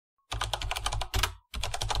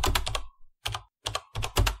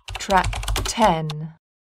Track 10.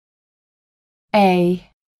 A.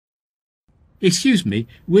 Excuse me,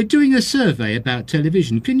 we're doing a survey about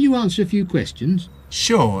television. Can you answer a few questions?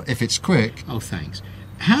 Sure, if it's quick. Oh, thanks.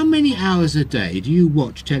 How many hours a day do you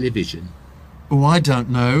watch television? Oh, I don't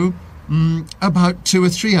know. About 2 or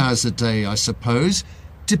 3 hours a day, I suppose.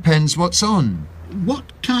 Depends what's on.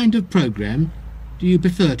 What kind of programme do you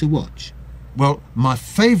prefer to watch? Well, my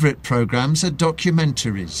favourite programmes are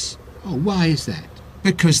documentaries. Oh, why is that?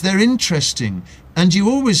 Because they're interesting and you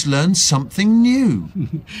always learn something new.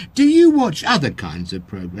 Do you watch other kinds of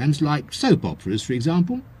programmes, like soap operas, for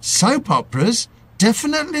example? Soap operas?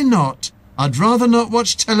 Definitely not. I'd rather not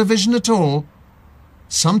watch television at all.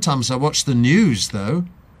 Sometimes I watch the news, though.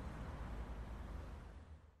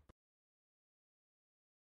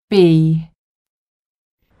 B.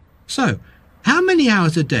 So, how many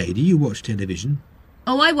hours a day do you watch television?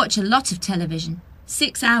 Oh, I watch a lot of television.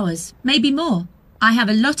 6 hours, maybe more. I have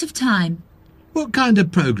a lot of time. What kind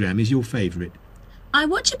of programme is your favourite? I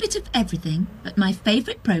watch a bit of everything, but my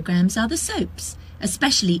favourite programmes are the soaps,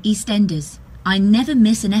 especially EastEnders. I never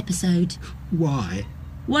miss an episode. Why?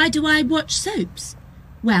 Why do I watch soaps?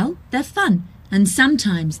 Well, they're fun, and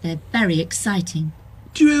sometimes they're very exciting.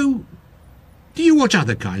 Do you watch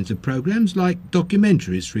other kinds of programmes, like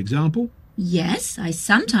documentaries, for example? Yes, I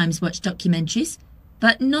sometimes watch documentaries,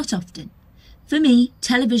 but not often. For me,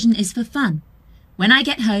 television is for fun. When I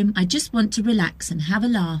get home, I just want to relax and have a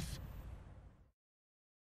laugh.